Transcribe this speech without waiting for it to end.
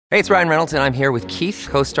Hey, it's Ryan Reynolds, and I'm here with Keith,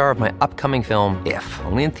 co-star of my upcoming film, If,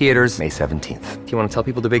 only in theaters May 17th. Do you want to tell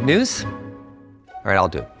people the big news? All right, I'll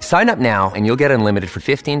do it. Sign up now and you'll get unlimited for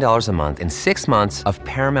 $15 a month and 6 months of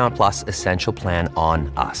Paramount Plus Essential Plan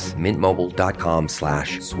on us.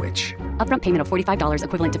 MintMobile.com/switch. Upfront payment of $45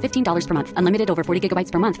 equivalent to $15 per month. Unlimited over 40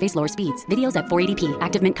 gigabytes per month. Face lower speeds. Videos at 480p.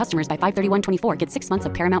 Active Mint customers by 531.24 get 6 months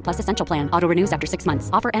of Paramount Plus Essential Plan. Auto renews after 6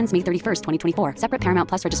 months. Offer ends May 31st, 2024. Separate Paramount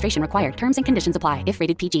Plus registration required. Terms and conditions apply if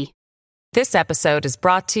rated PG. This episode is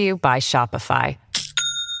brought to you by Shopify.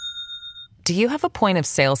 Do you have a point of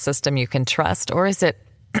sale system you can trust, or is it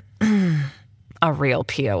a real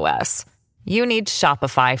POS? You need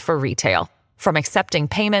Shopify for retail. From accepting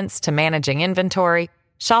payments to managing inventory,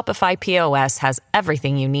 Shopify POS has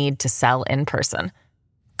everything you need to sell in person.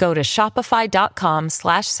 Go to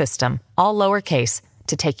shopify.com/system, all lowercase,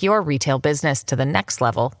 to take your retail business to the next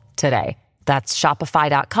level today. That's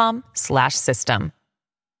shopify.com/system.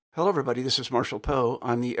 Hello, everybody. This is Marshall Poe.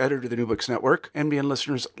 I'm the editor of the New Books Network. NBN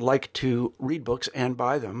listeners like to read books and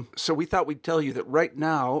buy them. So we thought we'd tell you that right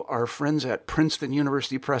now, our friends at Princeton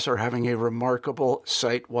University Press are having a remarkable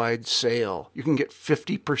site-wide sale. You can get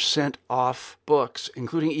 50% off books,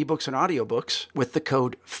 including ebooks and audiobooks, with the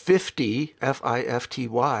code 50,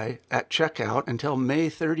 F-I-F-T-Y, at checkout until May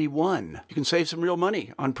 31. You can save some real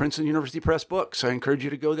money on Princeton University Press books. I encourage you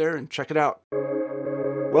to go there and check it out.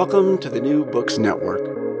 Welcome to the New Books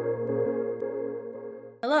Network.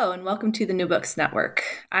 Hello and welcome to the New Books Network.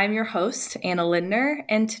 I'm your host, Anna Lindner,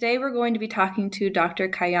 and today we're going to be talking to Dr.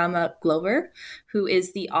 Kayama Glover, who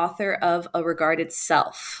is the author of A Regarded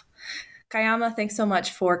Self. Kayama, thanks so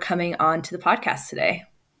much for coming on to the podcast today.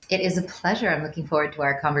 It is a pleasure. I'm looking forward to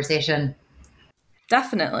our conversation.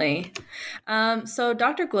 Definitely. So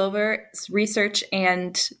Dr. Glover's research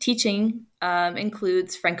and teaching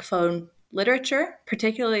includes Francophone literature,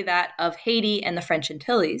 particularly that of Haiti and the French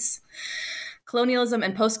Antilles, colonialism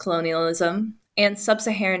and post-colonialism, and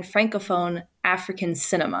sub-Saharan Francophone African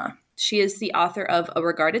cinema. She is the author of A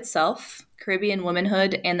Regarded Self, Caribbean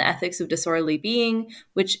Womanhood and the Ethics of Disorderly Being,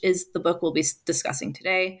 which is the book we'll be discussing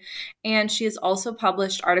today. And she has also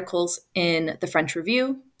published articles in the French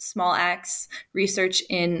Review, Small Axe, Research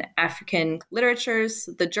in African Literatures,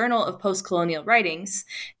 the Journal of Post-Colonial Writings,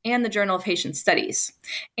 and the Journal of Haitian Studies.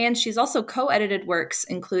 And she's also co-edited works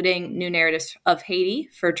including New Narratives of Haiti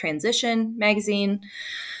for Transition magazine,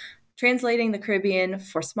 Translating the Caribbean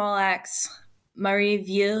for Small Axe,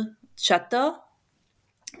 Marie-Ville Chateau,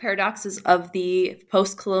 Paradoxes of the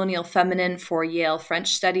Post-Colonial Feminine for Yale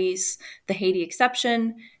French Studies, The Haiti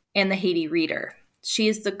Exception, and The Haiti Reader. She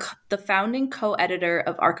is the founding co-editor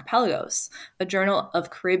of Archipelagos, a journal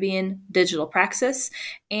of Caribbean digital praxis,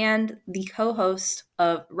 and the co-host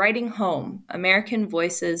of Writing Home, American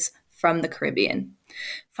Voices from the Caribbean.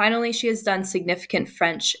 Finally, she has done significant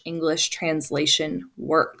French-English translation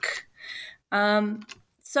work.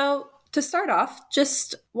 So to start off,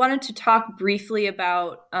 just wanted to talk briefly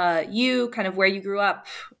about you, kind of where you grew up,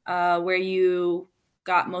 where you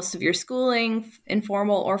got most of your schooling,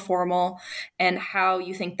 informal or formal, and how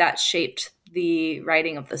you think that shaped the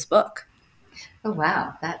writing of this book. Oh,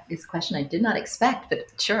 wow. That is a question I did not expect, but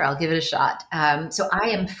sure, I'll give it a shot. So I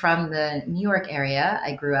am from the New York area.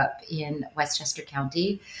 I grew up in Westchester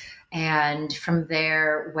County, and from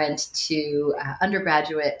there went to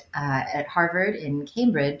undergraduate at Harvard in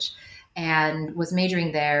Cambridge, and was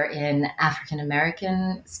majoring there in African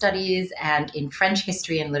American studies and in French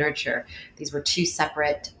history and literature. These were two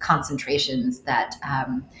separate concentrations that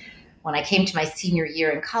when I came to my senior year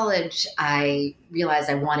in college, I realized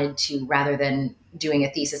I wanted to, rather than doing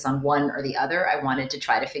a thesis on one or the other, I wanted to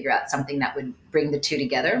try to figure out something that would bring the two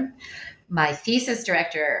together. My thesis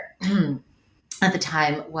director at the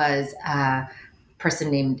time was a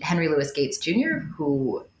person named Henry Louis Gates Jr.,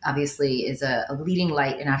 who obviously is a leading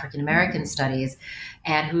light in African-American studies,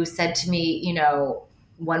 and who said to me, you know,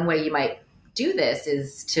 one way you might do this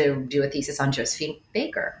is to do a thesis on Josephine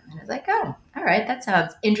Baker. And I was like, oh, all right, that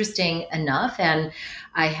sounds interesting enough. And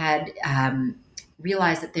I had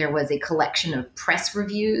realized that there was a collection of press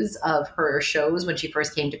reviews of her shows when she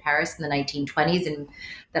first came to Paris in the 1920s, and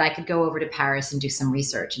that I could go over to Paris and do some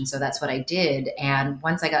research. And so that's what I did. And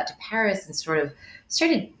once I got to Paris and sort of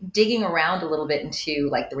started digging around a little bit into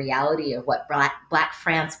like the reality of what Black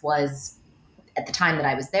France was at the time that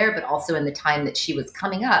I was there, but also in the time that she was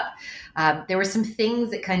coming up, there were some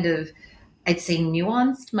things that kind of, I'd say,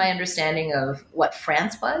 nuanced my understanding of what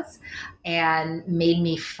France was and made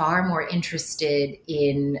me far more interested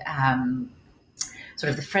in sort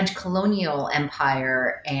of the French colonial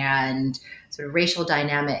empire and sort of racial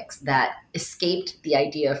dynamics that escaped the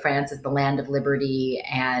idea of France as the land of liberty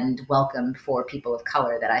and welcome for people of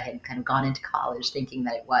color that I had kind of gone into college thinking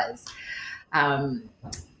that it was.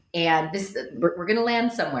 And this, we're going to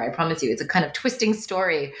land somewhere, I promise you. It's a kind of twisting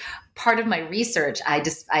story. Part of my research, I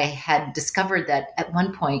had discovered that at one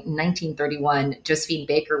point in 1931, Josephine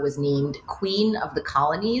Baker was named Queen of the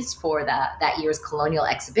Colonies for that year's colonial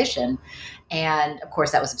exhibition. And of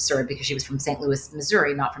course, that was absurd because she was from St. Louis,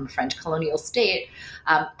 Missouri, not from a French colonial state.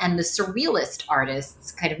 And the surrealist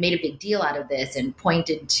artists kind of made a big deal out of this and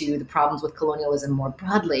pointed to the problems with colonialism more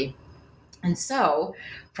broadly. And so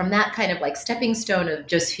from that kind of like stepping stone of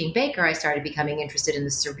Josephine Baker, I started becoming interested in the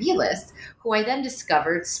surrealists, who I then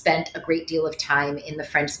discovered spent a great deal of time in the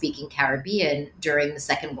French-speaking Caribbean during the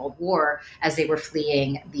Second World War as they were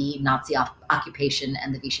fleeing the Nazi occupation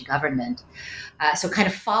and the Vichy government. So I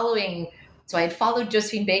had followed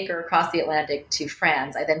Josephine Baker across the Atlantic to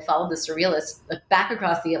France. I then followed the surrealists back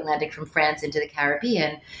across the Atlantic from France into the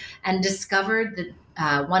Caribbean and discovered that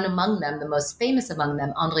one among them, the most famous among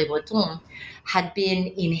them, André Breton, had been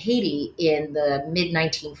in Haiti in the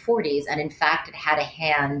mid-1940s and in fact had a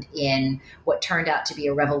hand in what turned out to be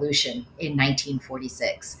a revolution in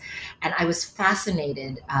 1946. And I was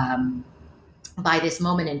fascinated by this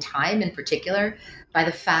moment in time in particular, by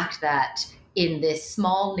the fact that in this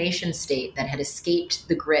small nation state that had escaped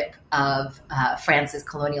the grip of France's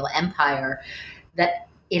colonial empire, that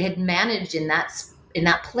it had managed in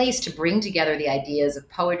that place to bring together the ideas of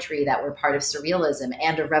poetry that were part of surrealism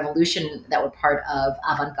and of revolution that were part of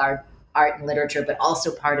avant-garde art and literature, but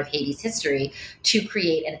also part of Haiti's history to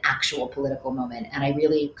create an actual political moment. And I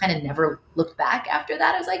really kind of never looked back after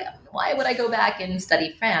that. I was like, why would I go back and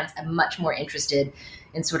study France? I'm much more interested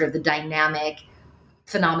in sort of the dynamic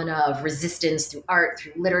phenomena of resistance through art,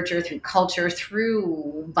 through literature, through culture,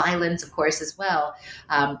 through violence, of course, as well,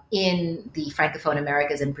 in the Francophone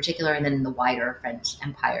Americas in particular, and then in the wider French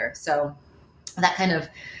Empire. So that kind of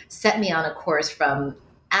set me on a course from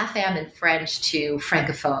AFAM in French to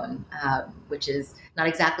Francophone, which is not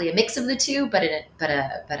exactly a mix of the two, but I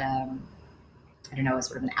don't know,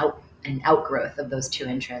 sort of an outgrowth of those two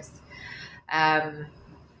interests.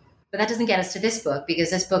 But that doesn't get us to this book,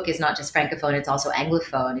 because this book is not just Francophone, it's also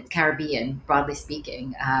Anglophone, it's Caribbean, broadly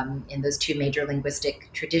speaking, in those two major linguistic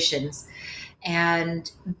traditions. And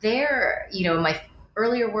there, my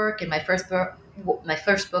earlier work in my first book,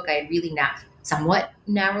 I really somewhat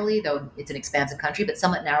narrowly, though it's an expansive country, but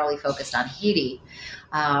somewhat narrowly focused on Haiti.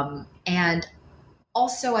 And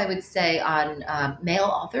also, I would say, on male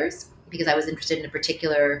authors, because I was interested in a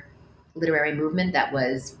particular literary movement that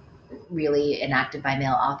was really enacted by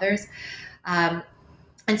male authors. And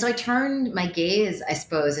so I turned my gaze, I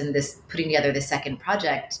suppose, in this putting together this second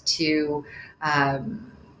project to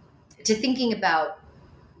thinking about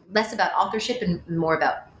less about authorship and more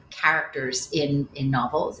about characters in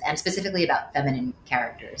novels, and specifically about feminine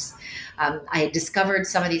characters. I had discovered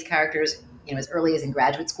some of these characters, as early as in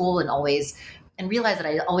graduate school, and realized that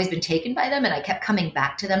I had always been taken by them, and I kept coming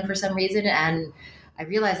back to them for some reason. And I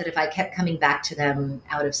realized that if I kept coming back to them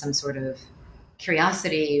out of some sort of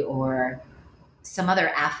curiosity or some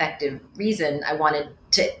other affective reason, I wanted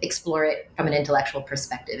to explore it from an intellectual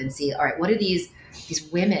perspective and see, all right, what do these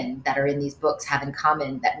women that are in these books have in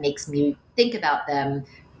common that makes me think about them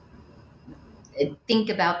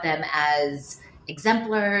as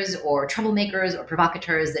exemplars or troublemakers or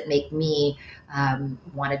provocateurs that make me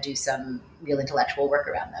want to do some real intellectual work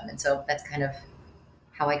around them. And so that's kind of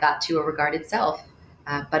how I got to A Regarded Self.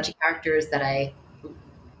 A bunch of characters that I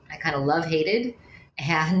kind of hated,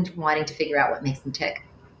 and wanting to figure out what makes them tick.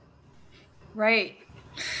 Right.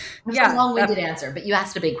 That's a long-winded answer, but you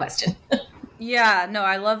asked a big question. Yeah, no,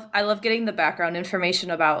 I love getting the background information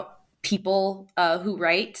about people who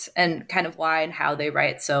write and kind of why and how they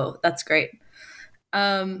write. So that's great.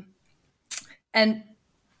 And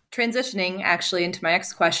transitioning actually into my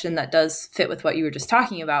next question that does fit with what you were just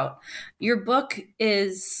talking about. Your book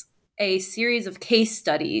is a series of case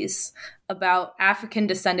studies about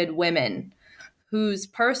African-descended women whose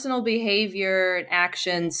personal behavior and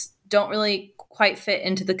actions don't really quite fit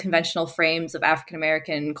into the conventional frames of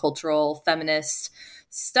African-American cultural feminist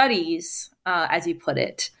studies, as you put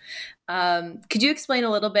it. Could you explain a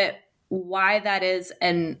little bit why that is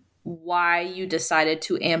and why you decided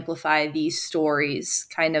to amplify these stories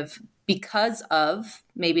kind of because of,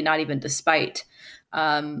 maybe not even despite,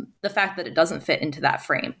 the fact that it doesn't fit into that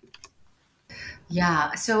frame?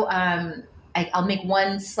 Yeah. So I'll make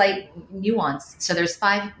one slight nuance. So there's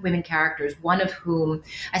 5 women characters, one of whom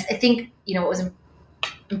I think, what was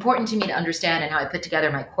important to me to understand, and how I put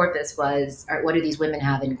together my corpus was, all right, what do these women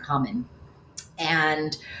have in common?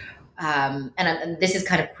 And this is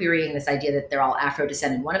kind of querying this idea that they're all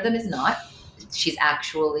Afro-descendant. One of them is not. She's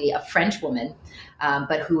actually a French woman,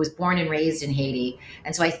 but who was born and raised in Haiti.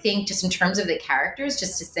 And so I think just in terms of the characters,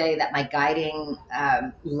 just to say that my guiding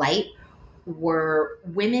light were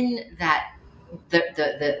women that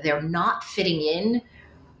they're not fitting in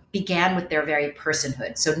began with their very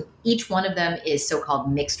personhood. So each one of them is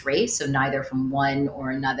so-called mixed race, so neither from one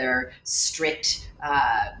or another strict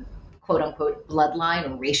quote unquote bloodline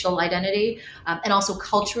or racial identity, and also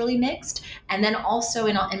culturally mixed. And then also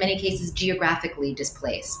in many cases, geographically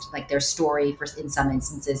displaced, like their story in some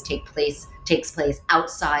instances takes place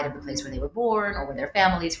outside of the place where they were born or where their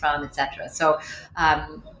family's from, etc. So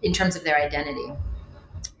in terms of their identity.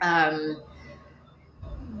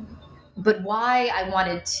 But why I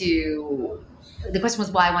wanted to, the question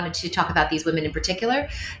was why I wanted to talk about these women in particular.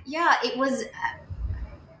 Yeah,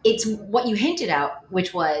 it's what you hinted at,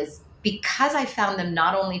 which was because I found them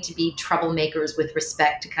not only to be troublemakers with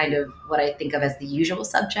respect to kind of what I think of as the usual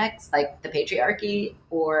subjects, like the patriarchy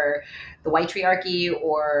or the white triarchy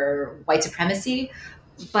or white supremacy,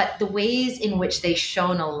 but the ways in which they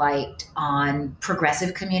shone a light on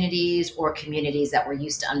progressive communities or communities that were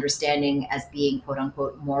used to understanding as being quote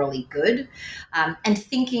unquote morally good, and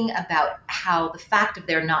thinking about how the fact of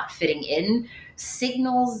their not fitting in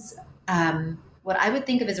signals what I would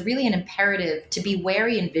think of as really an imperative to be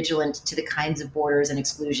wary and vigilant to the kinds of borders and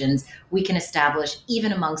exclusions we can establish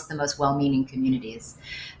even amongst the most well-meaning communities.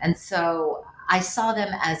 And so I saw them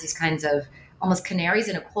as these kinds of almost canaries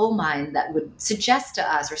in a coal mine that would suggest to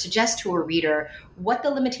us or suggest to a reader what the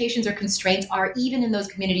limitations or constraints are even in those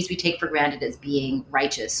communities we take for granted as being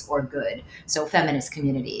righteous or good. So feminist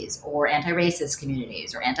communities or anti-racist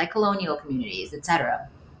communities or anti-colonial communities, etc.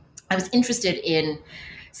 I was interested in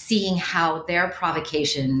seeing how their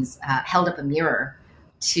provocations held up a mirror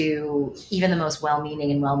to even the most well-meaning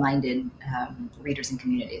and well-minded readers and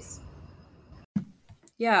communities.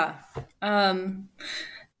 Yeah. And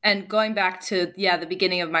going back to, the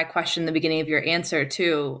beginning of my question, the beginning of your answer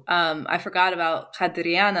too, I forgot about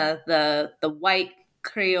Hadriana, the white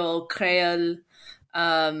Creole,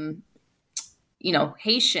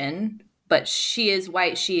 Haitian, but she is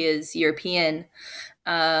white, she is European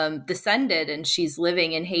descended, and she's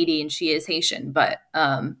living in Haiti and she is Haitian, but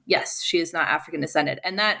yes, she is not African descended.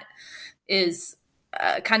 And that is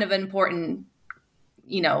kind of an important,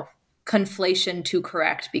 conflation to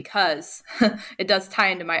correct, because it does tie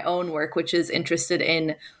into my own work, which is interested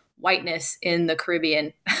in whiteness in the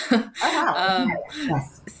Caribbean.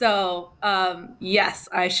 Yes. So yes,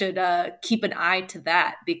 I should keep an eye to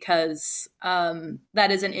that, because that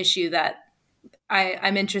is an issue that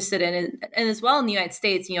I'm interested in, and as well in the United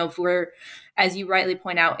States. If we're, as you rightly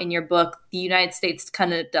point out in your book, the United States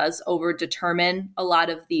kind of does over-determine a lot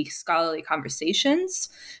of the scholarly conversations,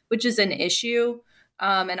 which is an issue.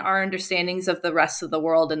 And our understandings of the rest of the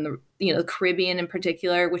world and the Caribbean in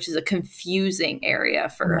particular, which is a confusing area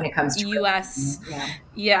for when it comes to U.S.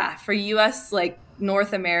 For U.S. like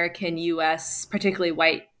North American U.S., particularly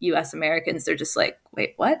white U.S. Americans, they're just like,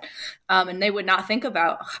 wait, what? And they would not think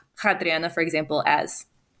about Hadriana, for example, as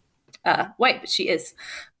white, but she is.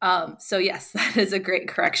 So yes, that is a great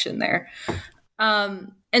correction there.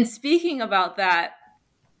 And speaking about that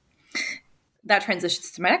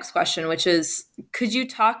transitions to my next question, which is, could you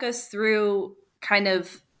talk us through kind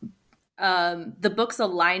of the book's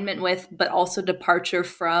alignment with, but also departure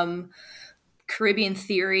from Caribbean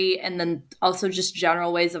theory, and then also just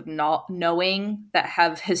general ways of knowing that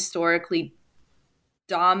have historically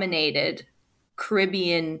dominated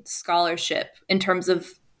Caribbean scholarship in terms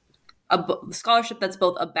of a scholarship that's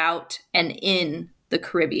both about and in the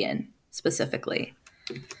Caribbean specifically?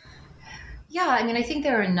 Yeah, I think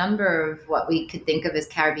there are a number of what we could think of as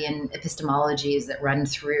Caribbean epistemologies that run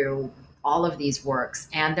through all of these works.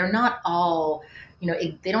 And they're not all,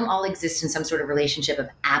 they don't all exist in some sort of relationship of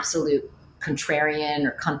absolute contrarian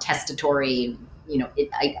or contestatory,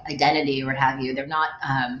 identity or what have you. They're not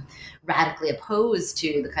radically opposed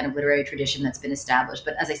to the kind of literary tradition that's been established.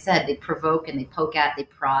 But as I said, they provoke and they poke at, they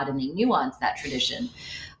prod and they nuance that tradition.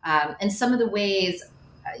 And some of the ways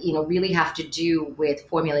really have to do with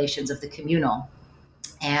formulations of the communal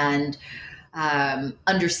and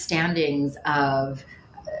understandings of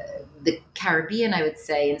the Caribbean, I would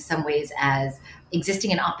say, in some ways as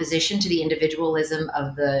existing in opposition to the individualism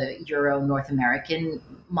of the Euro-North American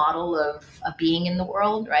model of being in the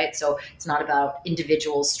world, right? So it's not about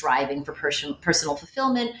individuals striving for personal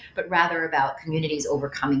fulfillment, but rather about communities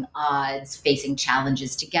overcoming odds, facing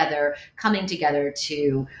challenges together, coming together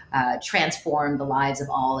to transform the lives of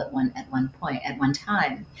all at one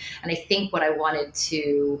time. And I think what I wanted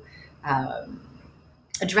to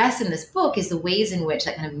address in this book is the ways in which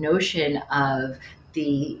that kind of notion of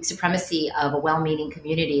the supremacy of a well-meaning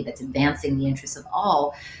community that's advancing the interests of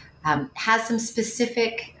all has some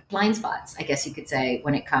specific blind spots, I guess you could say,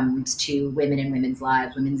 when it comes to women and women's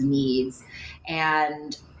lives, women's needs.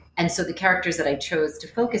 And so the characters that I chose to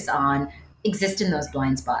focus on exist in those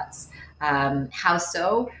blind spots. How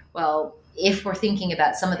so? Well, if we're thinking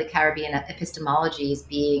about some of the Caribbean epistemologies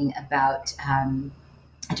being about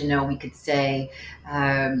we could say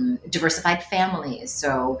diversified families.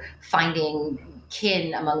 So finding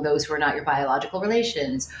kin among those who are not your biological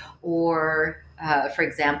relations, or for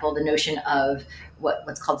example, the notion of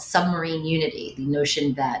what's called submarine unity, the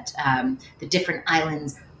notion that the different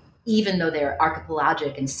islands, even though they're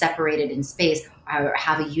archipelagic and separated in space,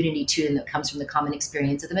 have a unity to them that comes from the common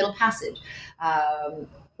experience of the Middle Passage.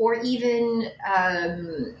 Or even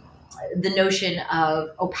the notion of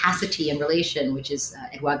opacity in relation, which is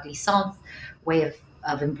Edouard Glissant's way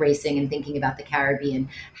of embracing and thinking about the Caribbean,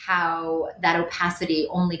 how that opacity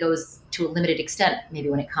only goes to a limited extent, maybe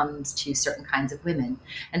when it comes to certain kinds of women.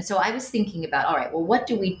 And so I was thinking about, all right, well, what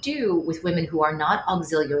do we do with women who are not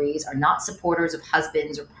auxiliaries, are not supporters of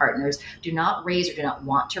husbands or partners, do not raise or do not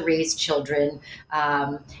want to raise children,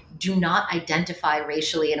 do not identify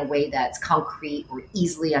racially in a way that's concrete or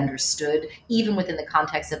easily understood, even within the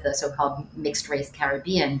context of the so-called mixed race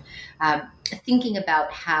Caribbean, thinking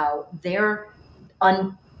about how their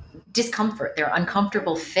discomfort, their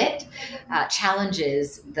uncomfortable fit,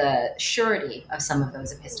 challenges the surety of some of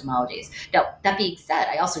those epistemologies. Now, that being said,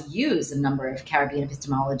 I also use a number of Caribbean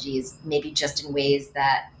epistemologies, maybe just in ways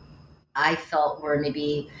that I felt were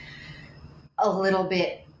maybe a little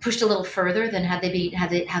bit pushed a little further than how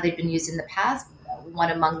they'd been used in the past.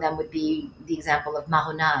 One among them would be the example of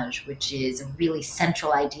marronage, which is a really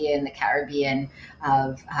central idea in the Caribbean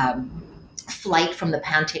of flight from the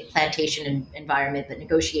plantation environment, but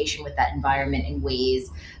negotiation with that environment in ways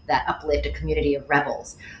that uplift a community of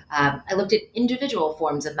rebels. I looked at individual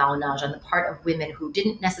forms of marronage on the part of women who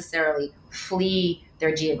didn't necessarily flee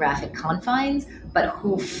their geographic confines, but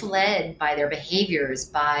who fled by their behaviors,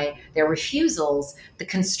 by their refusals, the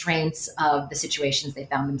constraints of the situations they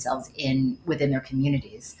found themselves in within their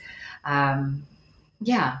communities.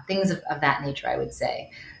 Things of that nature, I would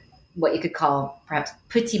say. What you could call perhaps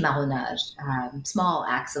petit marronnage, small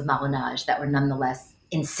acts of marronnage that were nonetheless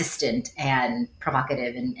insistent and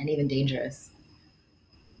provocative and even dangerous.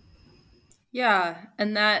 Yeah,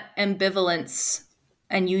 and that ambivalence,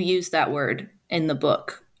 and you use that word in the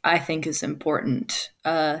book, I think is important.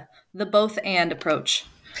 The both and approach.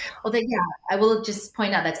 Well, I will just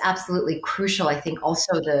point out that's absolutely crucial. I think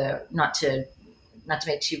also not to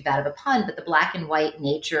make too bad of a pun, but the black and white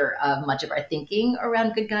nature of much of our thinking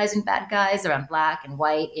around good guys and bad guys, around black and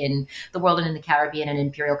white in the world and in the Caribbean and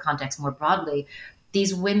imperial context more broadly,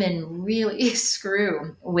 these women really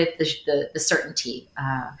screw with the certainty.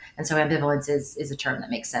 And so ambivalence is a term that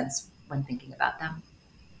makes sense when thinking about them.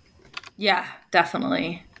 Yeah,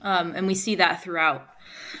 definitely. And we see that throughout.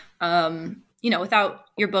 Without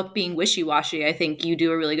your book being wishy-washy, I think you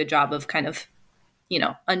do a really good job of kind of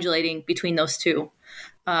undulating between those two.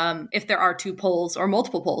 If there are two poles or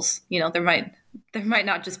multiple poles, there might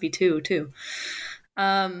not just be two too.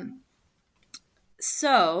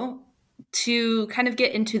 So to kind of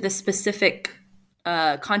get into the specific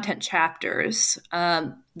content chapters,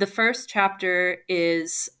 the first chapter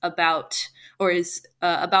is about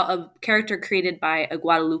a character created by a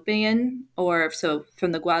Guadeloupean,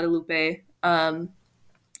 from the Guadeloupe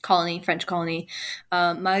French colony,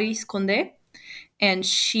 Maryse Condé. And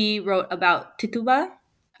she wrote about Tituba,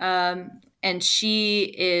 and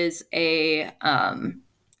she is an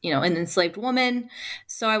enslaved woman.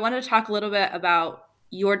 So I wanted to talk a little bit about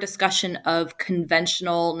your discussion of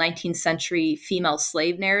conventional 19th century female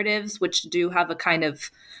slave narratives, which do have a kind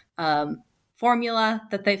of formula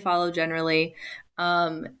that they follow generally.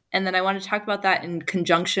 And then I want to talk about that in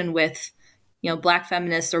conjunction with, Black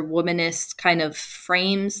feminist or womanist kind of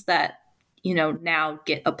frames that now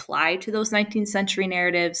get applied to those 19th century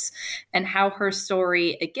narratives, and how her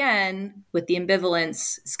story, again, with the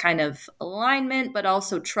ambivalence, is kind of alignment, but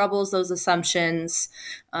also troubles those assumptions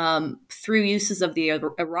through uses of the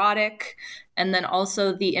erotic, and then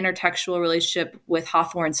also the intertextual relationship with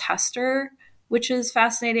Hawthorne's Hester, which is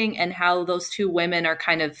fascinating, and how those two women are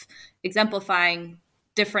kind of exemplifying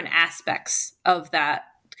different aspects of that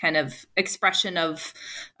kind of expression of,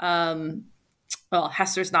 well,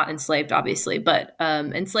 Hester's not enslaved, obviously, but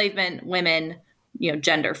enslavement, women,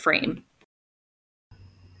 gender frame. I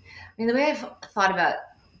mean, the way I've thought about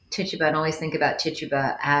Tituba and always think about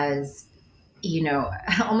Tituba as,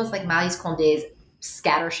 almost like Maryse Condé's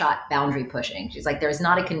scattershot boundary pushing. She's like, there's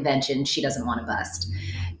not a convention she doesn't want to bust.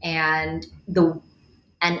 And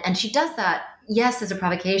and she does that, yes, as a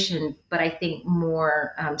provocation, but I think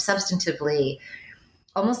more substantively,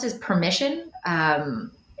 almost as permission,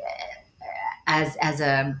 as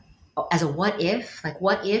a what if, like,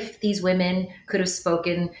 what if these women could have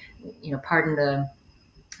spoken, pardon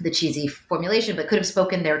the cheesy formulation, but could have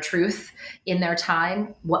spoken their truth in their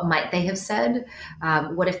time? What might they have said?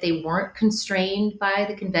 What if they weren't constrained by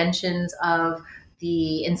the conventions of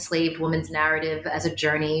the enslaved woman's narrative as a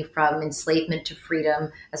journey from enslavement to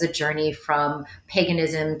freedom, as a journey from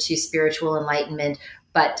paganism to spiritual enlightenment,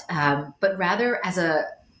 but rather as a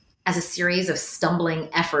series of stumbling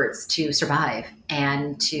efforts to survive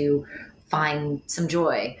and to find some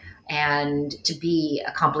joy and to be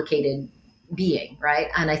a complicated being, right?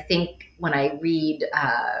 And I think when I read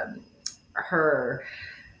her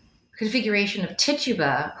configuration of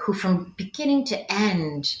Tituba, who from beginning to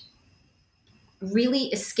end really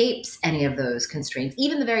escapes any of those constraints,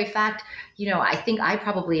 even the very fact, I think I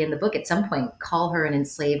probably in the book at some point call her an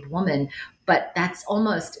enslaved woman, but that's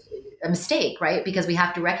almost a mistake, right? Because we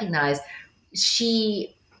have to recognize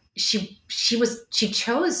she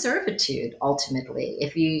chose servitude ultimately.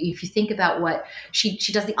 If you think about what she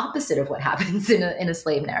does, the opposite of what happens in a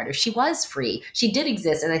slave narrative. She was free. She did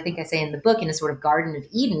exist, as I think I say in the book, in a sort of Garden of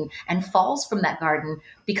Eden, and falls from that garden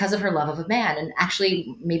because of her love of a man, and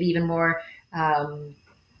actually maybe even more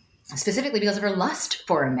specifically because of her lust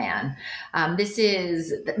for a man.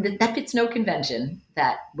 That fits no convention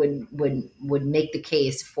that would make the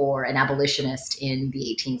case for an abolitionist in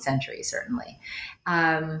the 18th century, certainly.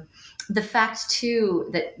 The fact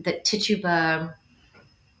too that Tituba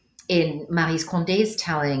in Maryse Condé's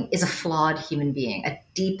telling is a flawed human being, a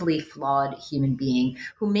deeply flawed human being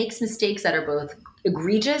who makes mistakes that are both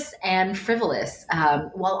egregious and frivolous,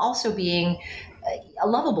 while also being a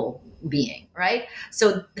lovable being, right?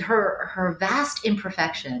 So her vast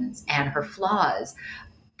imperfections and her flaws,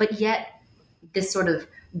 but yet this sort of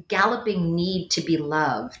galloping need to be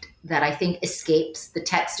loved that I think escapes the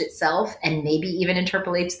text itself and maybe even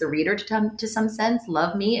interpolates the reader to some sense.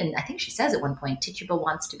 Love me. And I think she says at one point, Tituba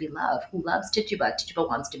wants to be loved. Who loves Tituba? Tituba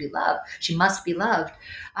wants to be loved. She must be loved,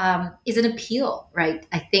 is an appeal, right?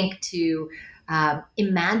 I think to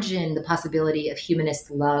imagine the possibility of humanist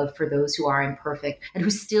love for those who are imperfect and who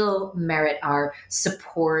still merit our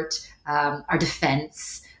support, our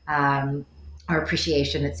defense, our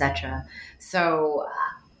appreciation, etc. So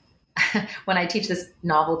when I teach this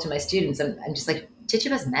novel to my students, I'm just like,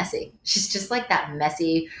 Tituba's messy. She's just like that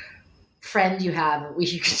messy friend you have,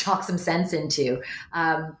 you can talk some sense into,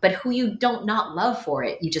 but who you don't not love for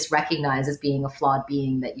it. You just recognize as being a flawed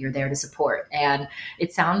being that you're there to support. And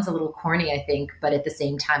it sounds a little corny, I think, but at the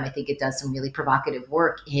same time, I think it does some really provocative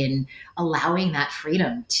work in allowing that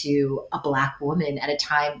freedom to a Black woman at a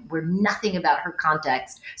time where nothing about her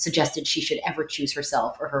context suggested she should ever choose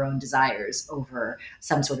herself or her own desires over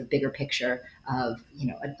some sort of bigger picture of,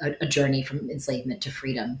 a journey from enslavement to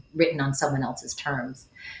freedom written on someone else's terms.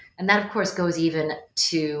 And that, of course, goes even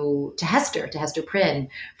to Hester Prynne.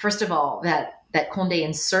 First of all, that Condé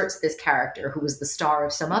inserts this character who was the star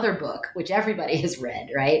of some other book, which everybody has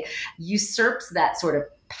read, right? Usurps that sort of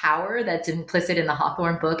power that's implicit in the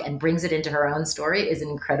Hawthorne book and brings it into her own story is an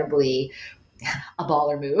incredibly a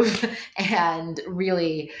baller move and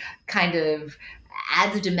really kind of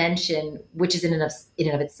adds a dimension, which is in and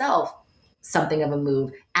of itself something of a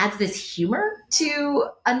move, adds this humor to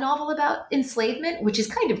a novel about enslavement, which is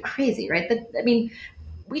kind of crazy, right?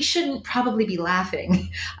 We shouldn't probably be laughing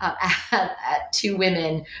at two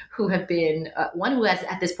women who have been, one who has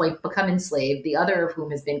at this point become enslaved, the other of whom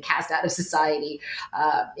has been cast out of society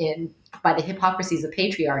by the hypocrisies of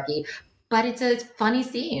patriarchy. But it's a funny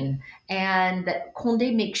scene, and that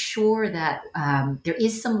Condé makes sure that there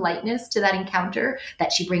is some lightness to that encounter,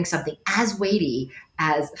 that she brings something as weighty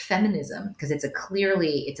as feminism, because it's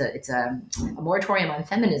a moratorium on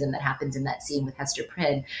feminism that happens in that scene with Hester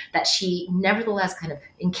Prynne, that she nevertheless kind of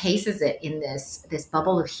encases it in this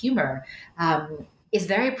bubble of humor, is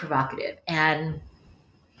very provocative and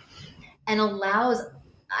allows,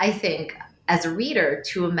 I think, as a reader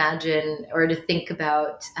to imagine or to think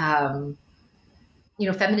about,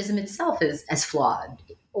 feminism itself as flawed,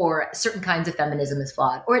 or certain kinds of feminism as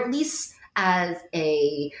flawed, or at least as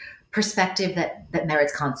a perspective that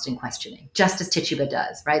merits constant questioning, just as Tituba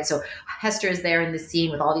does, right? So Hester is there in the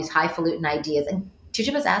scene with all these highfalutin ideas, and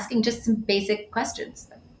Tituba's asking just some basic questions.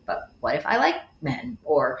 But what if I like men,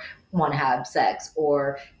 or want to have sex,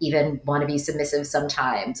 or even want to be submissive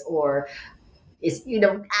sometimes, or is,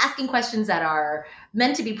 asking questions that are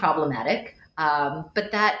meant to be problematic,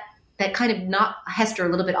 but that kind of knock Hester a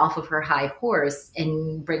little bit off of her high horse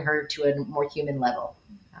and bring her to a more human level.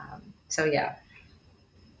 So yeah.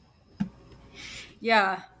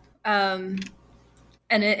 Yeah. And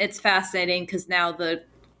it's fascinating because now the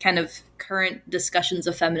kind of current discussions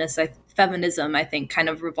of feminism, I think, kind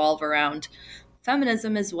of revolve around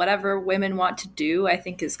feminism is whatever women want to do, I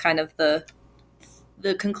think is kind of the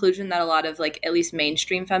conclusion that a lot of, like, at least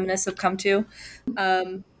mainstream feminists have come to.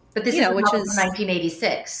 But this is which is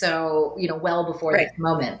 1986, so, well before right. this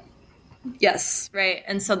moment. Yes, right.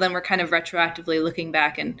 And so then we're kind of retroactively looking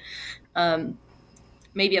back and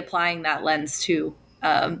maybe applying that lens to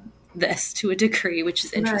this to a degree, which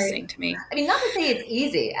is interesting to me. I mean, not to say it's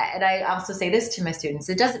easy. And I also say this to my students.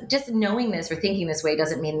 It doesn't, just knowing this or thinking this way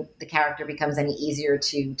doesn't mean the character becomes any easier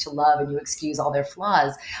to love and you excuse all their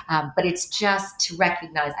flaws. But it's just to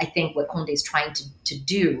recognize, I think, what Condé is trying to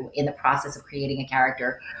do in the process of creating a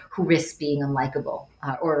character who risks being unlikable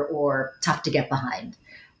or tough to get behind.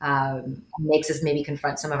 Makes us maybe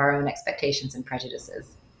confront some of our own expectations and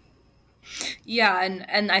prejudices. Yeah,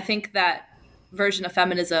 and I think that version of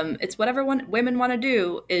feminism, it's whatever women want to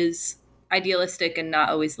do, is idealistic and not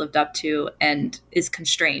always lived up to, and is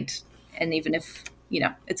constrained. And even if,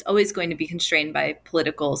 it's always going to be constrained by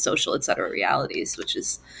political, social, etc. realities, which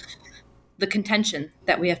is the contention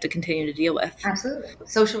that we have to continue to deal with. Absolutely.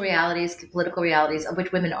 Social realities, political realities, of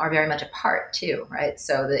which women are very much a part too, right?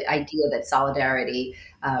 So the idea that solidarity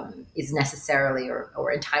is necessarily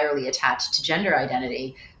or entirely attached to gender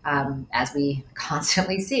identity, as we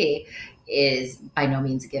constantly see, is by no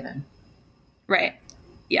means a given. Right.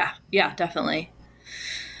 Yeah, definitely.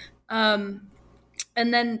 And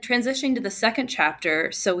then transitioning to the second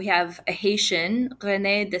chapter, so we have a Haitian,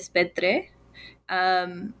 René Despetre,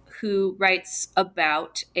 who writes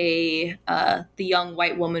about the young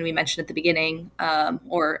white woman we mentioned at the beginning,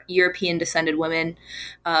 or European descended woman,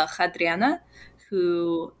 Hadriana,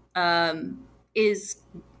 who is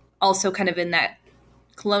also kind of in that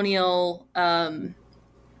colonial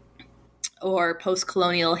or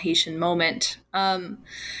post-colonial Haitian moment.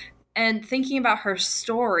 And thinking about her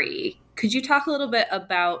story, could you talk a little bit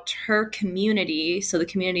about her community? So the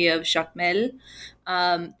community of Jacmel,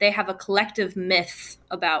 they have a collective myth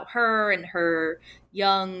about her and her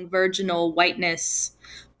young virginal whiteness,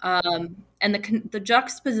 and the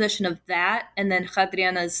juxtaposition of that, and then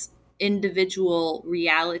Hadriana's individual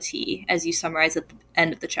reality, as you summarize at the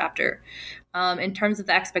end of the chapter, in terms of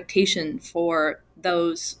the expectation for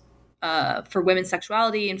those, for women's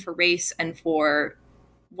sexuality and for race and for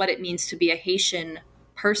what it means to be a Haitian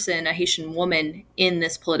person, a Haitian woman in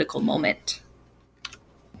this political moment.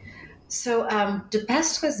 So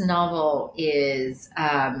Dupestre's novel is,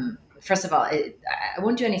 first of all, I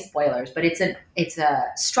won't do any spoilers, but it's a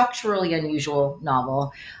structurally unusual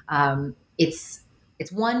novel. It's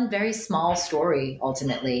one very small story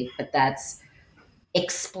ultimately, but that's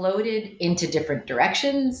exploded into different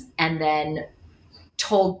directions and then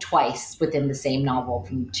told twice within the same novel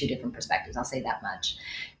from two different perspectives. I'll say that much.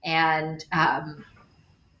 And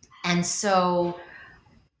so,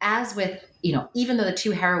 as with, even though the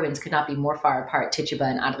two heroines could not be more far apart, Tituba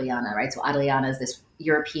and Adriana, right? So Adriana is this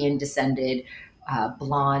European descended,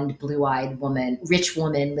 blonde, blue-eyed woman, rich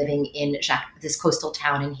woman living in this coastal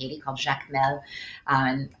town in Haiti called Jacmel.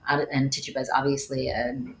 And Tituba is obviously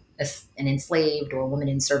an enslaved or a woman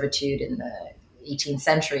in servitude in the 18th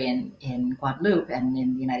century in Guadeloupe and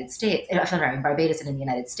in the United States, in Barbados and in the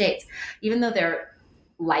United States. Even though their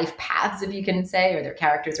life paths, if you can say, or their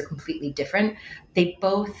characters are completely different, they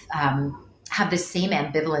both have the same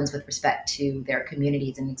ambivalence with respect to their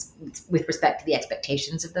communities and with respect to the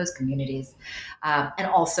expectations of those communities, and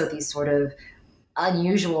also these sort of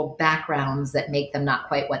unusual backgrounds that make them not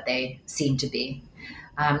quite what they seem to be.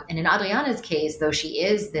 And in Adriana's case, though she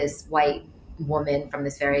is this white woman from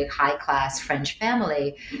this very high-class French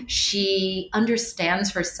family, she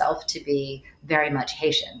understands herself to be very much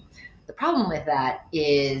Haitian. The problem with that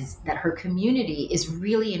is that her community is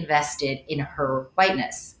really invested in her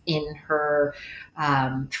whiteness, in her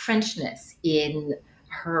Frenchness, in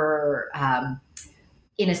her,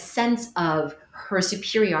 in a sense of her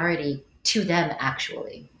superiority to them,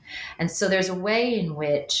 actually. And so there's a way in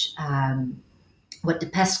which what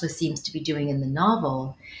Dupestre seems to be doing in the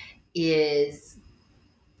novel is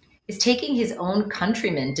is taking his own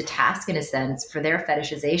countrymen to task, in a sense, for their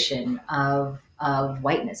fetishization of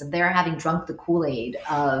whiteness, of their having drunk the Kool-Aid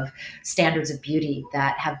of standards of beauty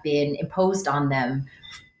that have been imposed on them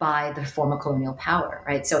by the former colonial power,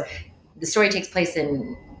 right? So the story takes place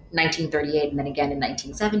in 1938 and then again in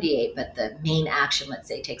 1978, but the main action, let's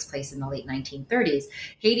say, takes place in the late 1930s.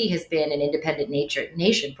 Haiti has been an independent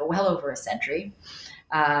nation for well over a century.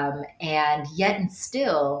 And yet and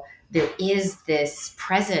still, there is this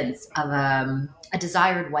presence of a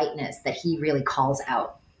desired whiteness that he really calls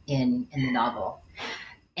out in the novel.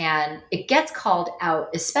 And it gets called out,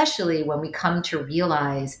 especially when we come to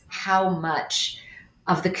realize how much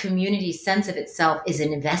of the community's sense of itself is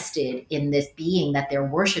invested in this being that they're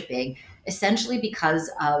worshiping, essentially because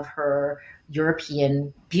of her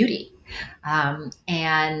European beauty.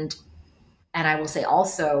 And I will say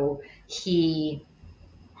also, he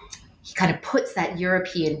kind of puts that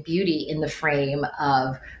European beauty in the frame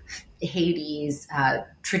of Haiti's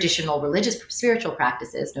traditional religious spiritual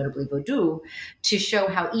practices, notably Vodou, to show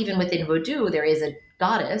how even within Vodou there is a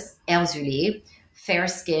goddess, Erzulie,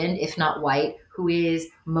 fair-skinned, if not white, who is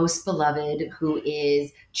most beloved, who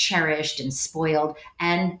is cherished and spoiled.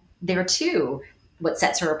 And there too, what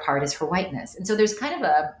sets her apart is her whiteness. And so there's kind of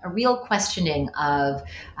a real questioning of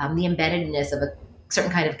the embeddedness of a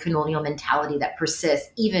certain kind of colonial mentality that persists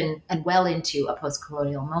even and well into a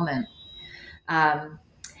post-colonial moment. And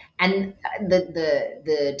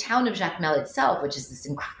the town of Jacmel itself, which is this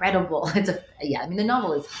incredible, the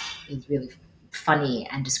novel is really funny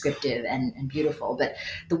and descriptive and beautiful, but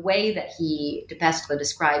the way that Depestre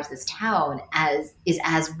describes this town is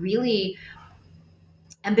as really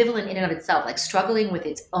ambivalent in and of itself, like struggling with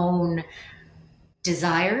its own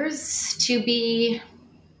desires to be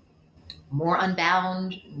more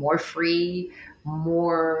unbound, more free,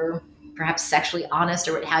 more perhaps sexually honest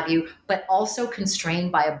or what have you, but also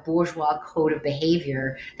constrained by a bourgeois code of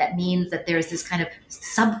behavior that means that there's this kind of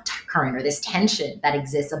subcurrent or this tension that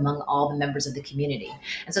exists among all the members of the community.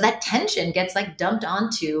 And so that tension gets like dumped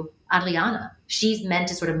onto Adriana. She's meant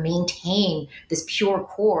to sort of maintain this pure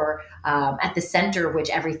core at the center of which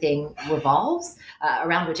everything revolves,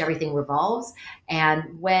 around which everything revolves.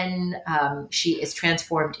 And when she is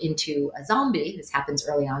transformed into a zombie, this happens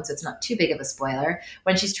early on, so it's not too big of a spoiler.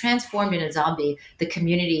 When she's transformed into a zombie, the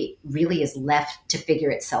community really is left to figure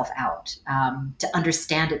itself out, to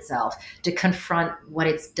understand itself, to confront what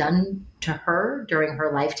it's done to her during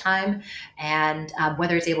her lifetime, and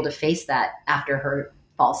whether it's able to face that after her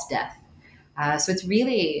false death. So it's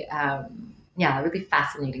really, a really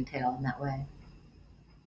fascinating tale in that way.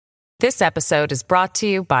 This episode is brought to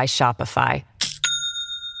you by Shopify.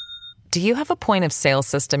 Do you have a point of sale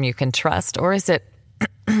system you can trust, or is it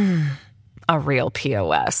a real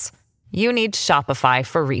POS? You need Shopify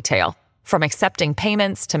for retail. From accepting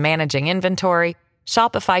payments to managing inventory,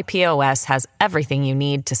 Shopify POS has everything you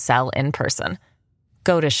need to sell in person.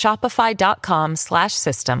 Go to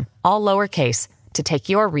shopify.com/system, all lowercase, to take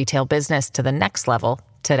your retail business to the next level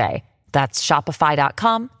today. That's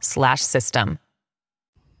shopify.com/system.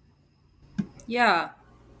 Yeah.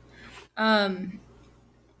 And,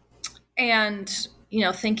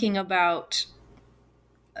 thinking about,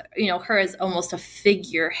 her as almost a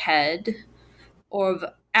figurehead of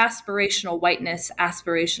aspirational whiteness,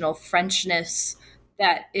 aspirational Frenchness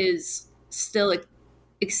that is still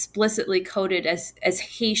explicitly coded as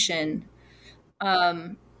Haitian,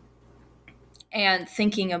 and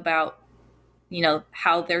thinking about,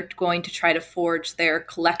 how they're going to try to forge their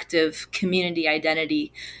collective community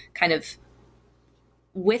identity kind of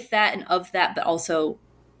with that and of that, but also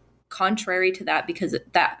contrary to that, because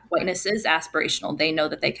that whiteness is aspirational. They know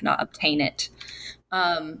that they cannot obtain it,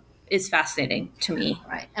 is fascinating to me.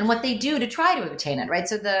 Right. And what they do to try to obtain it, right?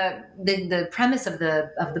 So the premise of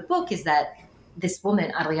the book is that this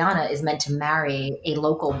woman, Adriana, is meant to marry a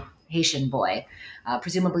local Haitian boy,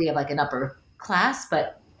 presumably of like an upper class,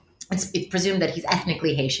 but it's presumed that he's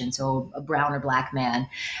ethnically Haitian, so a brown or black man.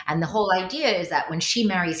 And the whole idea is that when she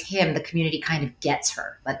marries him, the community kind of gets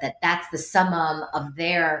her, but that's the summum of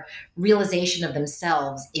their realization of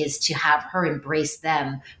themselves, is to have her embrace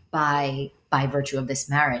them by virtue of this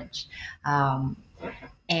marriage.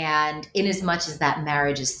 And in as much as that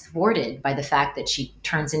marriage is thwarted by the fact that she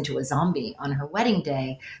turns into a zombie on her wedding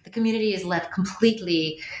day, the community is left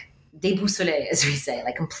completely déboussolé, as we say,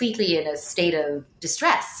 like completely in a state of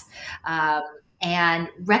distress, and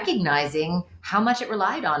recognizing how much it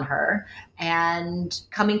relied on her and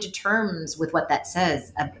coming to terms with what that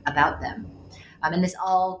says about them. And this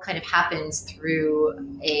all kind of happens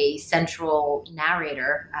through a central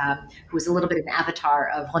narrator who is a little bit an avatar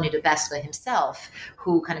of René de Bestre himself,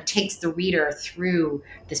 who kind of takes the reader through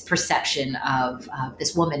this perception of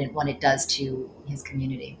this woman and what it does to his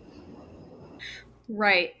community.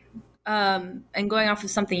 Right. And going off of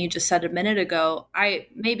something you just said a minute ago,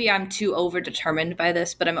 I'm too overdetermined by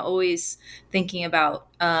this, but I'm always thinking about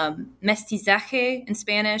mestizaje in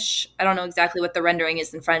Spanish. I don't know exactly what the rendering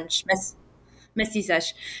is in French.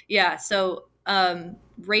 Mestizaje. Yeah. So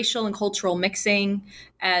racial and cultural mixing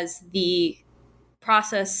as the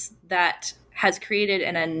process that has created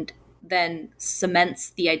and then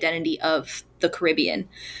cements the identity of the Caribbean.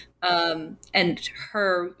 And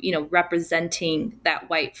her, representing that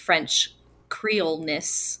white French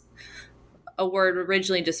Creole-ness, a word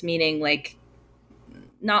originally just meaning like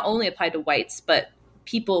not only applied to whites, but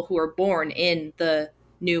people who are born in the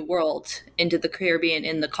New World, into the Caribbean,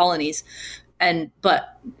 in the colonies,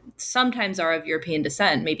 but sometimes are of European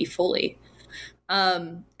descent, maybe fully.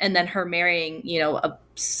 And then her marrying, a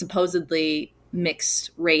supposedly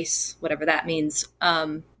mixed race, whatever that means,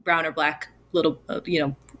 brown or black, little,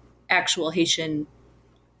 actual Haitian,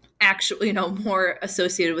 more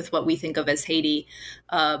associated with what we think of as Haiti,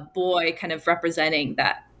 boy, kind of representing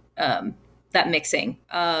that mixing,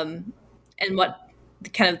 and what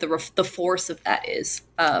kind of the force of that is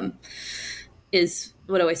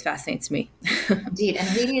what always fascinates me. Indeed, and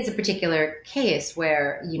Haiti is a particular case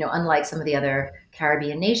where, unlike some of the other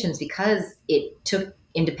Caribbean nations, because it took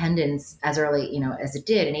independence as early, as it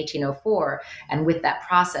did in 1804, and with that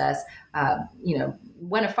process,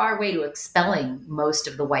 went a far way to expelling most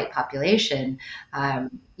of the white population.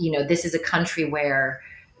 This is a country where,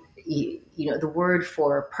 the word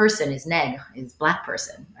for person is nègre, is black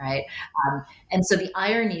person, right? And so the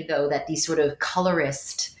irony, though, that these sort of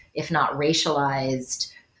colorist, if not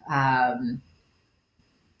racialized,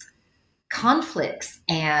 conflicts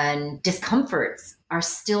and discomforts are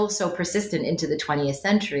still so persistent into the 20th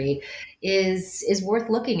century is worth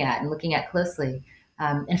looking at and looking at closely.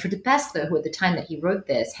 And for de Bestre, who at the time that he wrote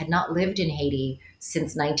this had not lived in Haiti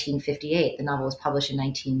since 1958, the novel was published in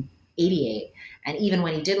 1988. And even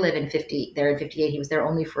when he did live in 58, he was there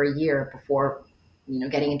only for a year before,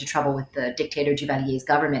 getting into trouble with the dictator Duvalier's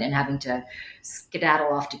government and having to skedaddle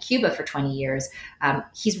off to Cuba for 20 years.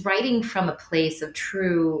 He's writing from a place of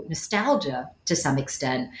true nostalgia to some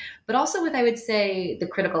extent, but also with, I would say, the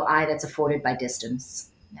critical eye that's afforded by distance.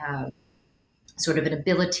 Sort of an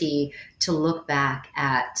ability to look back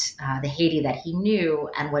at the Haiti that he knew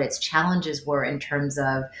and what its challenges were in terms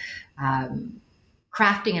of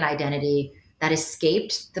crafting an identity that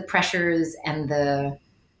escaped the pressures and the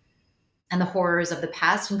horrors of the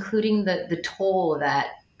past, including the toll that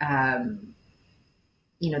the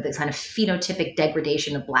kind of phenotypic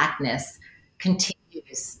degradation of blackness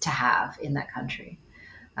continues to have in that country.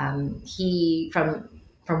 He,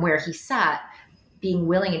 from where he sat, being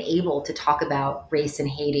willing and able to talk about race in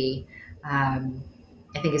Haiti, I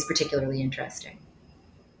think is particularly interesting.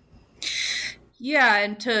 Yeah,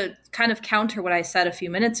 and to kind of counter what I said a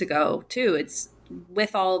few minutes ago, too, it's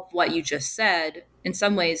with all of what you just said, in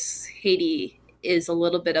some ways, Haiti is a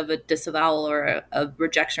little bit of a disavowal or a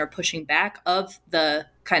rejection or pushing back of the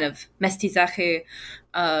kind of mestizaje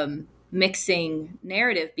mixing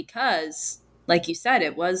narrative because, like you said,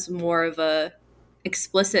 it was more of a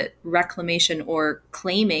explicit reclamation or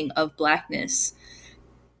claiming of blackness.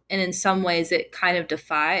 And in some ways it kind of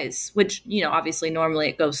defies, which, obviously normally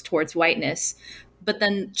it goes towards whiteness, but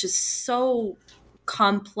then just so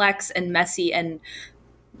complex and messy and,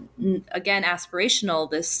 again,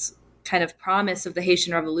 aspirational, this kind of promise of the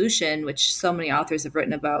Haitian Revolution, which so many authors have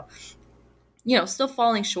written about, still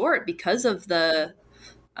falling short because of the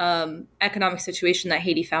economic situation that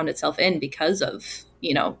Haiti found itself in because of,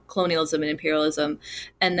 colonialism and imperialism.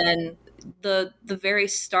 And then the very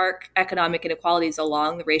stark economic inequalities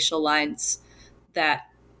along the racial lines that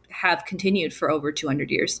have continued for over 200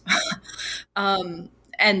 years.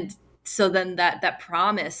 And so then that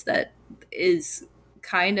promise that is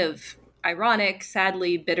kind of ironic,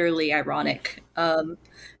 sadly, bitterly ironic. And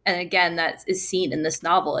again, that is seen in this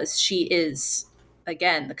novel as she is,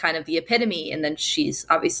 again, the kind of the epitome. And then she's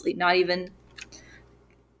obviously not even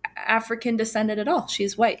African descended at all.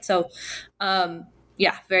 She's white. So,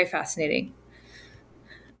 very fascinating.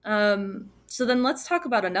 So then let's talk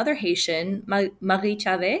about another Haitian, Marie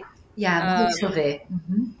Chauvet. Yeah, Marie Chauvet.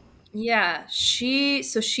 Mm-hmm. Yeah,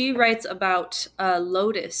 she writes about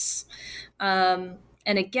Lotus. And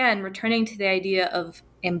again, returning to the idea of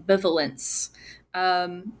ambivalence.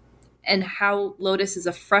 and how Lotus is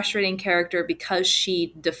a frustrating character because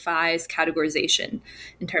she defies categorization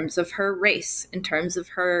in terms of her race, in terms of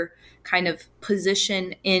her kind of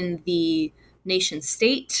position in the nation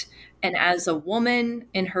state, and as a woman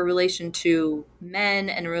in her relation to men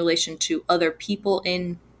and in relation to other people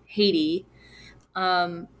in Haiti.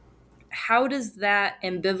 How does that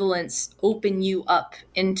ambivalence open you up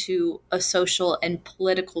into a social and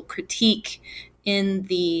political critique in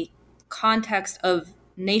the context of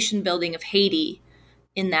nation building of Haiti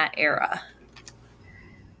in that era?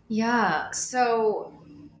 Yeah. So,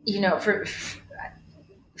 for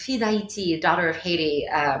Fille d'Haïti, Daughter of Haiti,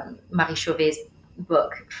 Marie Chauvet's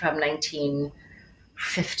book from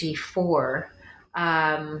 1954.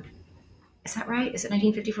 Is that right? Is it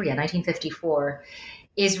 1954? Yeah, 1954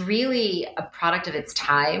 is really a product of its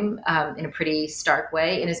time in a pretty stark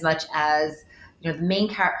way, in as much as her main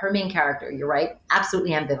character. You're right,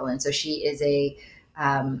 absolutely ambivalent. So she is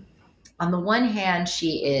on the one hand,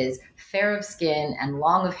 she is fair of skin and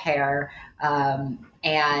long of hair,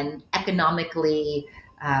 and economically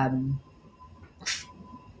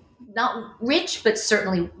not rich, but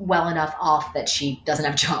certainly well enough off that she doesn't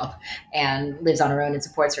have a job and lives on her own and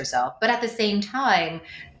supports herself. But at the same time,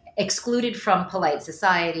 excluded from polite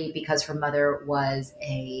society because her mother was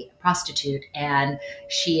a prostitute, and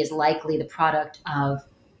she is likely the product of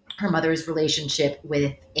her mother's relationship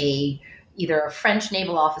with either a French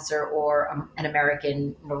naval officer or an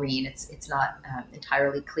American Marine. It's not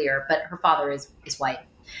entirely clear, but her father is white.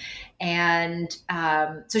 And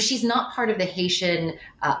so she's not part of the Haitian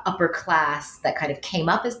upper class that kind of came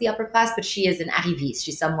up as the upper class, but she is an arriviste.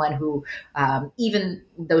 She's someone who, even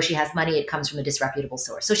though she has money, it comes from a disreputable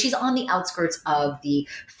source. So she's on the outskirts of the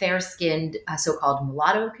fair-skinned so-called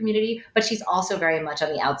mulatto community, but she's also very much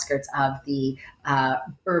on the outskirts of the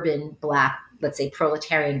urban Black, let's say,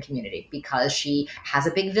 proletarian community, because she has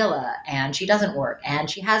a big villa and she doesn't work and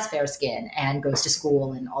she has fair skin and goes to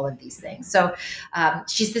school and all of these things. So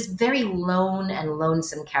she's this very lone and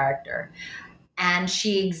lonesome character. And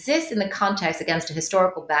she exists in the context against a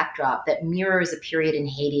historical backdrop that mirrors a period in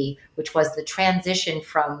Haiti, which was the transition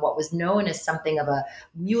from what was known as something of a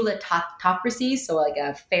mulatocracy, so like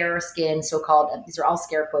a fair-skinned, so-called, these are all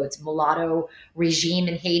scare quotes, mulatto regime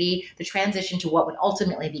in Haiti, the transition to what would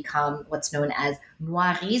ultimately become what's known as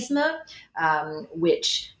noirisme,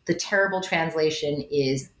 which the terrible translation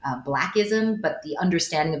is Blackism, but the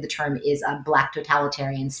understanding of the term is a Black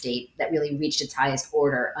totalitarian state that really reached its highest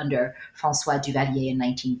order under François Duvalier in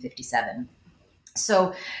 1957.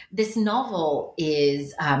 So this novel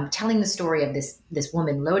is telling the story of this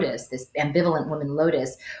woman, Lotus, this ambivalent woman,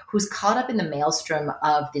 Lotus, who's caught up in the maelstrom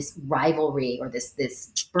of this rivalry or this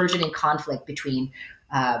burgeoning conflict between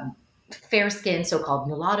fair-skinned, so-called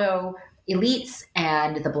mulatto elites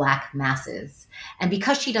and the Black masses. And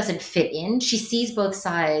because she doesn't fit in, she sees both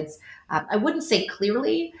sides, I wouldn't say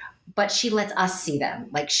clearly, but she lets us see them.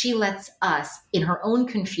 Like, she lets us, in her own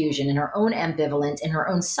confusion, in her own ambivalence, in her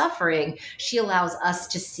own suffering, she allows us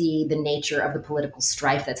to see the nature of the political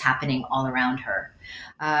strife that's happening all around her.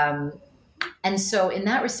 And so in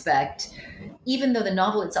that respect, even though the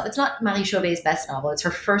novel itself, it's not Marie Chauvet's best novel, it's her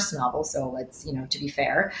first novel, so let's, to be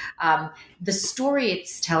fair, the story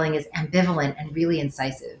it's telling is ambivalent and really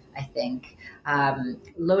incisive, I think.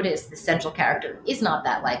 Lotus, the central character, is not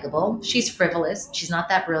that likable. She's frivolous. She's not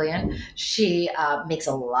that brilliant. She makes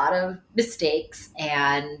a lot of mistakes,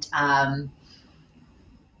 and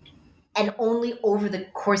only over the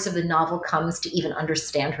course of the novel comes to even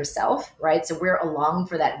understand herself, right? So we're along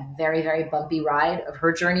for that very, very bumpy ride of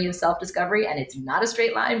her journey of self-discovery, and it's not a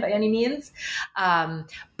straight line by any means.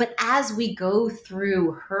 But as we go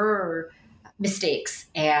through her mistakes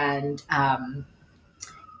and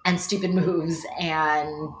stupid moves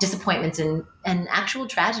and disappointments and actual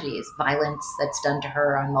tragedies, violence that's done to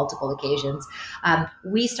her on multiple occasions,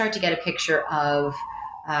 we start to get a picture of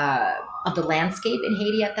the landscape in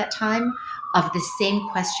Haiti at that time, of the same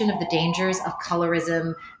question of the dangers of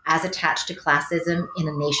colorism as attached to classism in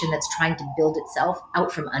a nation that's trying to build itself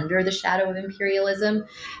out from under the shadow of imperialism.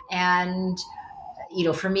 And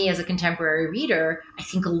for me as a contemporary reader, I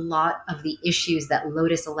think a lot of the issues that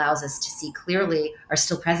Lotus allows us to see clearly are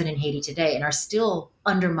still present in Haiti today and are still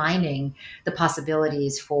undermining the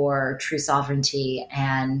possibilities for true sovereignty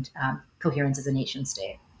and coherence as a nation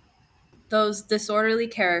state. Those disorderly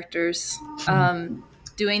characters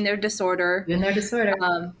doing their disorder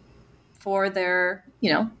for their,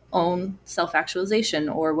 own self-actualization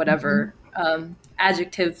or whatever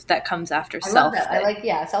adjective that comes after self. Love that. I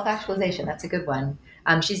like, self-actualization. That's a good one.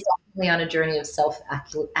 She's definitely on a journey of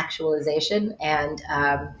self-actualization, and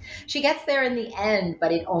she gets there in the end,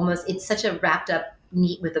 but it's such a wrapped up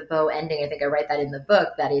neat with a bow ending. I think I write that in the book,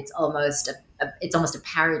 that it's almost a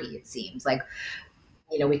parody, it seems. Like,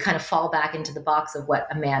 we kind of fall back into the box of what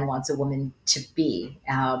a man wants a woman to be.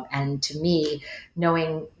 And to me,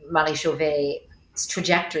 knowing Marie Chauvet's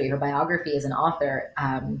trajectory, her biography as an author,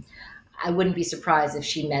 I wouldn't be surprised if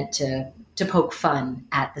she meant to poke fun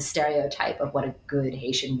at the stereotype of what a good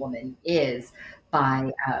Haitian woman is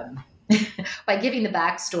by by giving the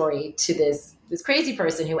backstory to this crazy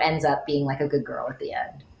person who ends up being like a good girl at the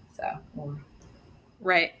end. So,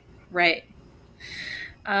 right.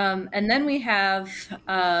 And then we have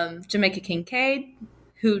Jamaica Kincaid,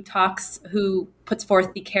 who puts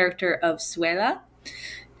forth the character of Zuela.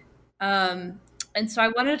 And so I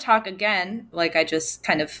wanted to talk again, like I just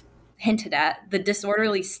kind of hinted at, the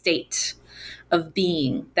disorderly state of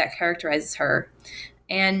being that characterizes her.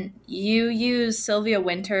 And you use Sylvia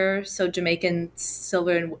Wynter, so Jamaican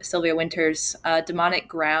Sylvia Wynter's demonic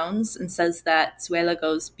grounds, and says that Zuela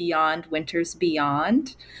goes beyond Wynter's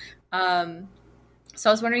beyond. So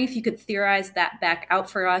I was wondering if you could theorize that back out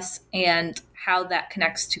for us and how that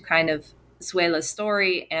connects to kind of Zuela's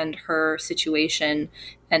story and her situation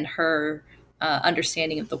and her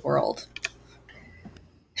understanding of the world.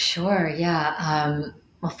 Sure, yeah.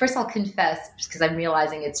 Well, first I'll confess, because I'm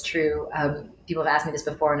realizing it's true. People have asked me this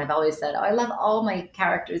before, and I've always said, I love all my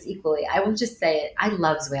characters equally. I will just say it. I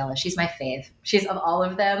love Zuela. She's my fave. She's, of all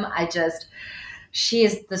of them, she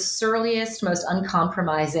is the surliest, most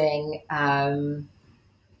uncompromising,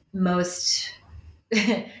 most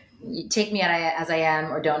take me as I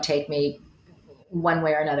am or don't take me one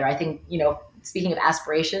way or another. I think, speaking of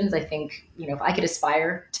aspirations, I think, if I could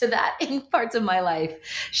aspire to that in parts of my life,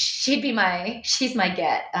 she's my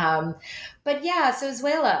get. But yeah, so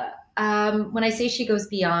Zuela, when I say she goes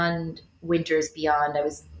beyond Wynter's beyond, I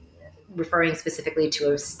was referring specifically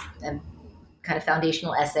to a kind of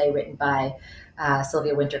foundational essay written by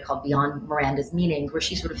Sylvia Wynter called Beyond Miranda's Meaning, where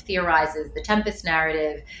she sort of theorizes the Tempest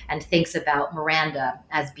narrative and thinks about Miranda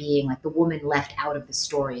as being like the woman left out of the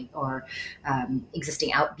story, or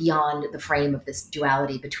existing out beyond the frame of this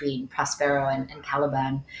duality between Prospero and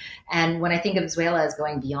Caliban. And when I think of Zuela as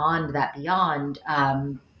going beyond that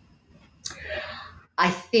I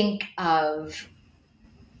think of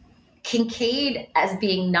Kincaid as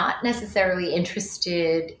being not necessarily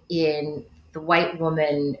interested in the white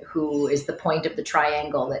woman who is the point of the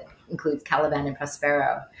triangle that includes Caliban and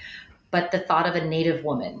Prospero, but the thought of a native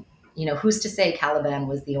woman. Who's to say Caliban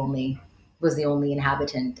was the only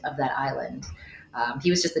inhabitant of that island? He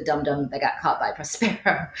was just the dum-dum that got caught by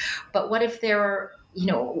Prospero. But what if there were,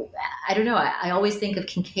 I don't know. I always think of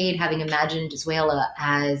Kincaid having imagined Zuela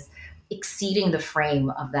as exceeding the frame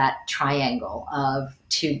of that triangle of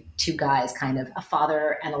two guys, kind of a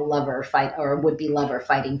father and a lover fight, or a would-be lover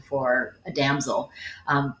fighting for a damsel,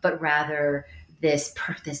 but rather this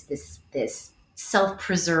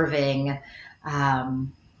self-preserving,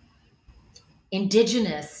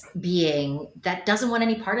 indigenous being that doesn't want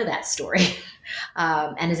any part of that story,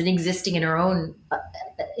 and is existing in her own,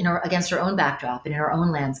 against her own backdrop and in her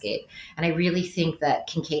own landscape. And I really think that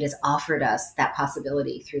Kincaid has offered us that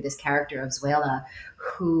possibility through this character of Zuela,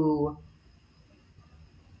 who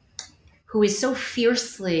is so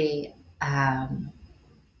fiercely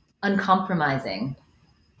uncompromising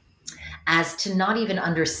as to not even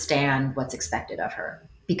understand what's expected of her,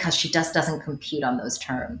 because she just doesn't compete on those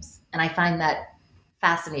terms. And I find that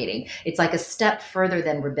fascinating. It's like a step further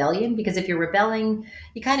than rebellion, because if you're rebelling,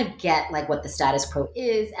 you kind of get like what the status quo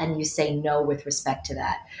is and you say no with respect to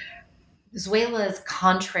that. Zuela's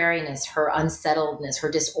contrariness, her unsettledness, her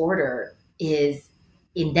disorder is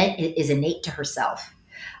innate to herself.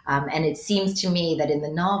 And it seems to me that in the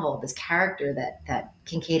novel, this character that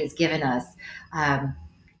Kincaid has given us,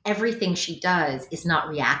 everything she does is not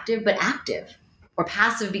reactive, but active, or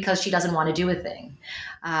passive because she doesn't want to do a thing.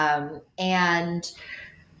 And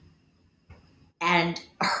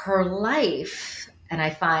her life, and I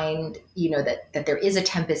find, that there is a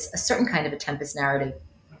certain kind of a Tempest narrative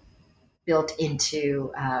built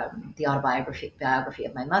into the biography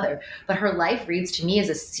of my mother. But her life reads to me as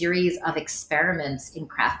a series of experiments in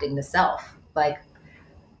crafting the self. Like,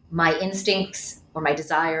 my instincts or my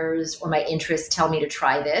desires or my interests tell me to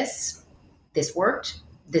try this. This worked.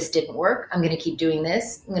 This didn't work. I'm going to keep doing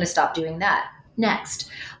this. I'm going to stop doing that. Next.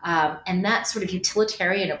 And that sort of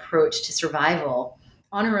utilitarian approach to survival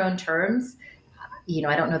on her own terms,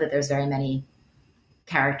 I don't know that there's very many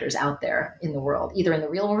characters out there in the world, either in the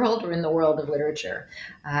real world or in the world of literature.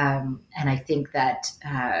 And I think that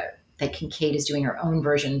Kincaid is doing her own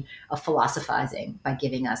version of philosophizing by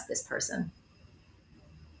giving us this person.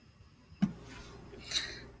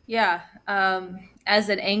 Yeah. As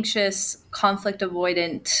an anxious, conflict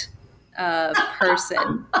avoidant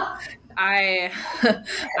person, I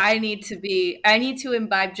I need to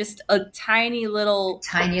imbibe just a tiny little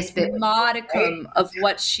Tiniest bit, modicum right? of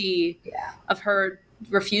Yeah. of her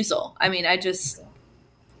refusal. I mean,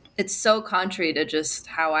 it's so contrary to just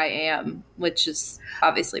how I am, which is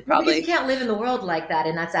obviously Well, because you probably, can't live in the world like that,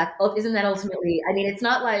 and isn't that ultimately? I mean, it's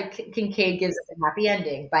not like Kincaid gives us a happy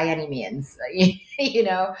ending by any means. You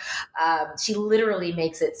know, she literally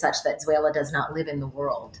makes it such that Zuela does not live in the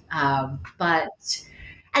world. And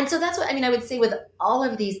so that's what I mean. I would say with all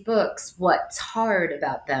of these books, what's hard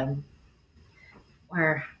about them,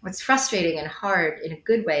 or what's frustrating and hard in a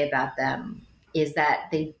good way about them, is that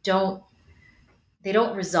they don't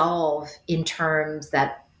resolve in terms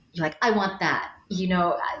that you're like, I want that. You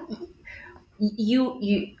know,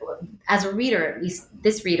 you as a reader, at least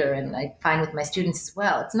this reader, and I find with my students as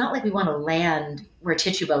well, it's not like we want to land where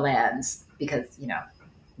Tituba lands because,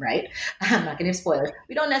 right? I'm not going to give spoilers.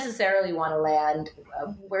 We don't necessarily want to land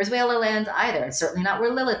where Zuela lands either. It's certainly not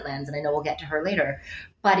where Lilith lands, and I know we'll get to her later.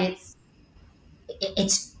 But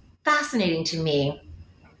it's fascinating to me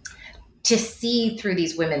to see through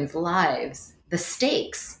these women's lives the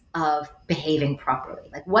stakes of behaving properly.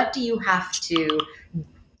 Like, what do you have to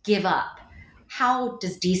give up? How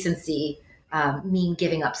does decency mean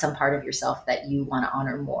giving up some part of yourself that you want to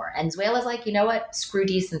honor more? And Zuela's like, you know what? Screw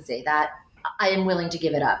decency. That I am willing to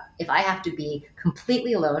give it up. If I have to be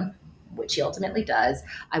completely alone, which she ultimately does,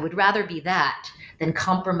 I would rather be that than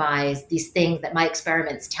compromise these things that my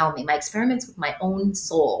experiments tell me. My experiments with my own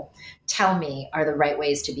soul tell me are the right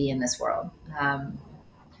ways to be in this world.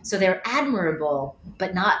 So they're admirable,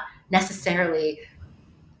 but not necessarily,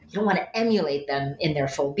 you don't want to emulate them in their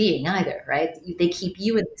full being either, right? They keep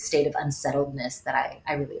you in a state of unsettledness that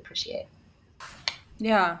I really appreciate.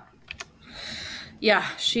 Yeah. Yeah,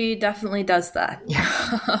 she definitely does that. Yeah.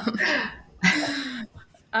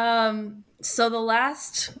 So the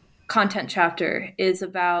last content chapter is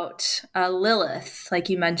about Lilith, like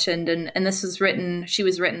you mentioned, and this was she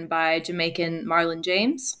was written by Jamaican Marlon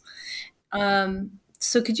James.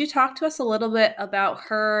 So could you talk to us a little bit about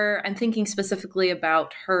her? I'm thinking specifically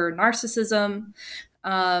about her narcissism,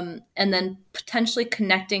 and then potentially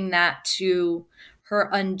connecting that to her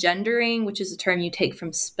ungendering, which is a term you take from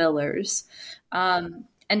Spillers, and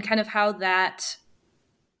kind of how that,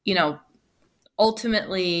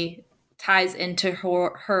 ultimately ties into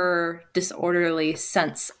her disorderly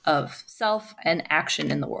sense of self and action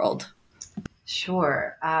in the world.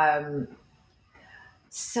 Sure.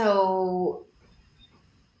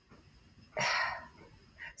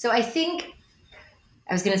 So I think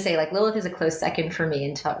I was going to say, like, Lilith is a close second for me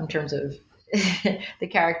in terms of the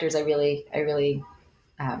characters I really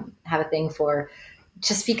have a thing for,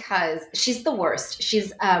 just because she's the worst.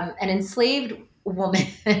 She's an enslaved woman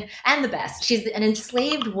and the best. She's an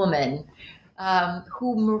enslaved woman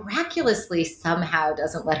who miraculously somehow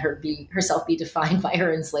doesn't let herself be defined by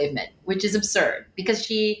her enslavement, which is absurd because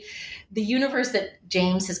the universe that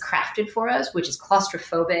James has crafted for us, which is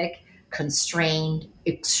claustrophobic, constrained,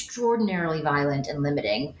 extraordinarily violent and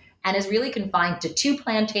limiting, and is really confined to 2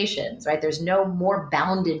 plantations, right? There's no more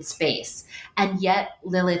bounded space. And yet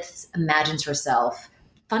Lilith imagines herself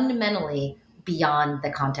fundamentally beyond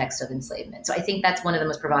the context of enslavement. So I think that's one of the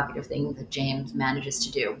most provocative things that James manages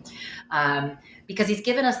to do, because he's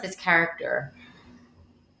given us this character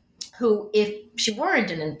who, if she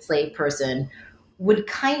weren't an enslaved person, would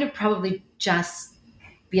kind of probably just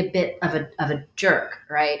be a bit of a jerk,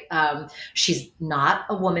 right? She's not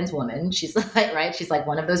a woman's woman. She's like, right? She's like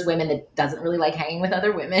one of those women that doesn't really like hanging with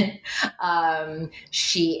other women.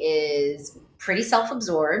 She is pretty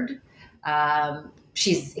self-absorbed.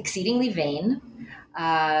 She's exceedingly vain.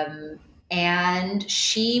 And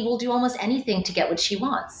she will do almost anything to get what she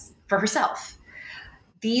wants for herself.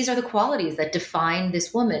 These are the qualities that define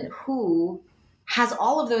this woman who has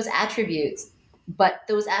all of those attributes, but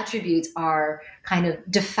those attributes are kind of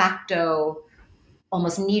de facto,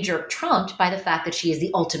 almost knee-jerk trumped by the fact that she is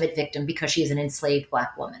the ultimate victim because she is an enslaved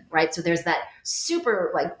Black woman, right? So there's that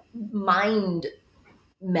super mind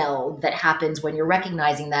meld that happens when you're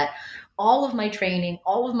recognizing that all of my training,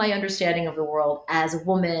 all of my understanding of the world as a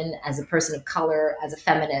woman, as a person of color, as a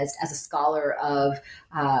feminist, as a scholar of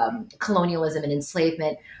colonialism and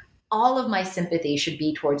enslavement, all of my sympathy should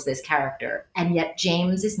be towards this character. And yet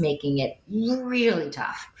James is making it really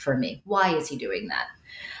tough for me. Why is he doing that?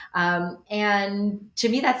 And to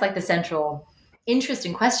me, that's like the central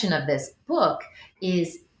interesting question of this book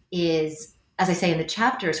is, as I say in the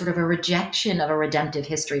chapter, sort of a rejection of a redemptive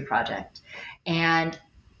history project. And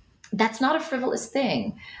that's not a frivolous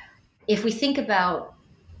thing. If we think about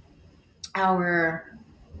our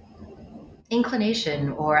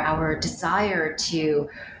inclination or our desire to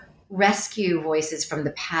rescue voices from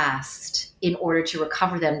the past in order to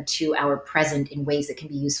recover them to our present in ways that can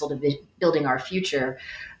be useful to building our future,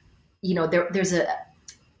 there's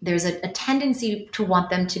a tendency to want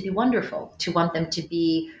them to be wonderful, to want them to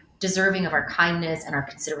be deserving of our kindness and our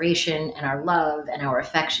consideration and our love and our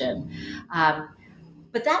affection.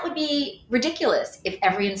 But that would be ridiculous if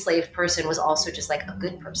every enslaved person was also just like a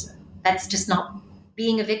good person. That's just not,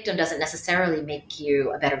 being a victim doesn't necessarily make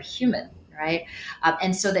you a better human, right?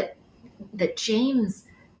 And so that James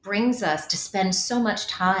brings us to spend so much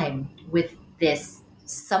time with this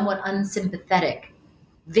somewhat unsympathetic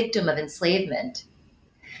victim of enslavement,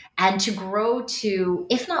 and to grow to,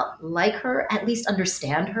 if not like her, at least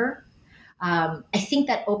understand her. I think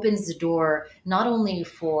that opens the door not only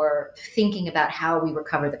for thinking about how we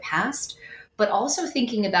recover the past, but also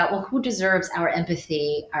thinking about, well, who deserves our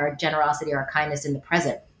empathy, our generosity, our kindness in the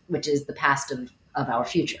present, which is the past of our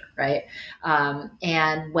future, right?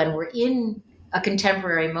 And when we're in a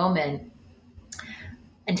contemporary moment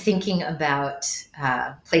and thinking about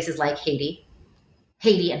places like Haiti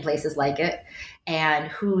and places like it, and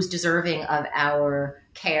who's deserving of our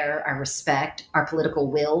care, our respect, our political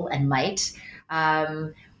will and might,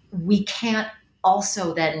 we can't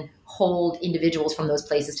also then hold individuals from those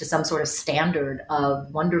places to some sort of standard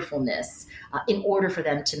of wonderfulness in order for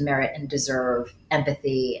them to merit and deserve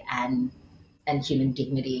empathy and human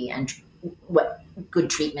dignity and what good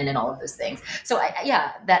treatment and all of those things. So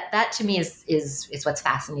that to me is what's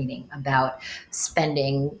fascinating about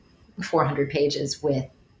spending 400 pages with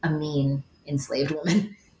a mean enslaved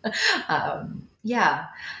woman.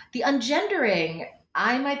 The ungendering,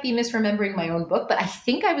 I might be misremembering my own book, but I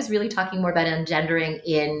think I was really talking more about ungendering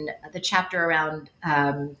in the chapter around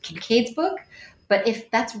Kincaid's book. But if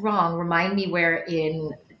that's wrong, remind me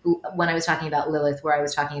when I was talking about Lilith, where I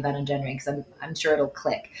was talking about ungendering, because I'm sure it'll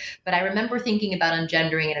click. But I remember thinking about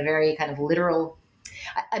ungendering in a very kind of literal.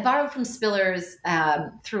 I borrowed from Spillers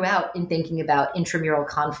throughout in thinking about intramural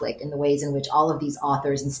conflict and the ways in which all of these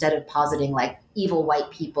authors, instead of positing like evil white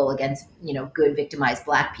people against, good victimized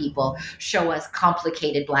Black people, show us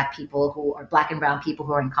complicated Black people who are Black and brown people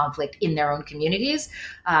who are in conflict in their own communities.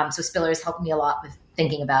 So Spillers helped me a lot with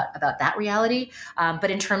thinking about that reality. But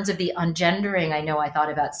in terms of the ungendering, I know I thought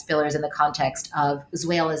about Spillers in the context of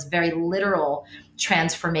Zuela's very literal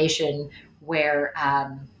transformation where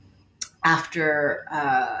after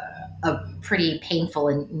a pretty painful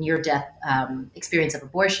and near-death experience of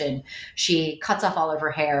abortion, she cuts off all of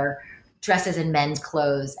her hair, dresses in men's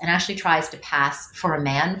clothes, and actually tries to pass for a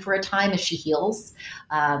man for a time as she heals.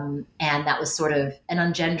 And that was sort of an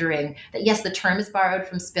ungendering that, yes, the term is borrowed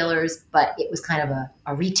from Spillers, but it was kind of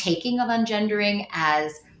a retaking of ungendering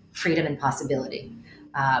as freedom and possibility,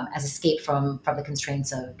 as escape from the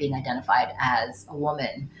constraints of being identified as a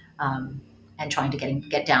woman, and trying to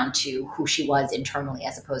get down to who she was internally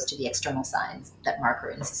as opposed to the external signs that mark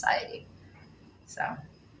her in society. So.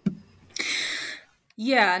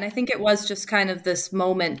 Yeah, and I think it was just kind of this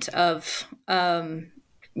moment of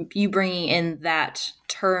you bringing in that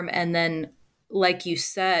term and then, like you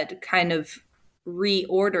said, kind of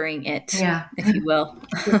reordering it, if you will.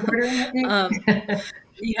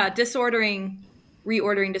 Disordering,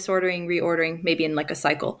 reordering, maybe in like a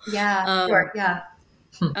cycle. Yeah, sure, yeah.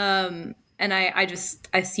 And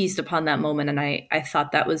I seized upon that moment, and I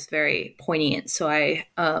thought that was very poignant. So I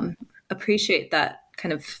appreciate that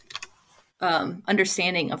kind of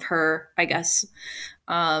understanding of her, I guess,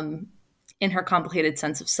 in her complicated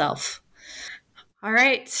sense of self. All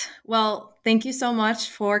right. Well, thank you so much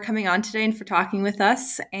for coming on today and for talking with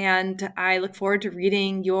us. And I look forward to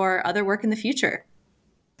reading your other work in the future.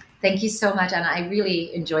 Thank you so much, Anna. I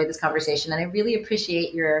really enjoyed this conversation, and I really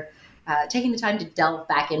appreciate your taking the time to delve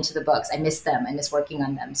back into the books. I miss them. I miss working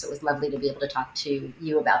on them. So it was lovely to be able to talk to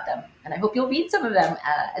you about them. And I hope you'll read some of them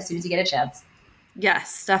as soon as you get a chance.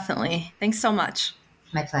 Yes, definitely. Thanks so much.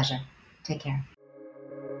 My pleasure. Take care.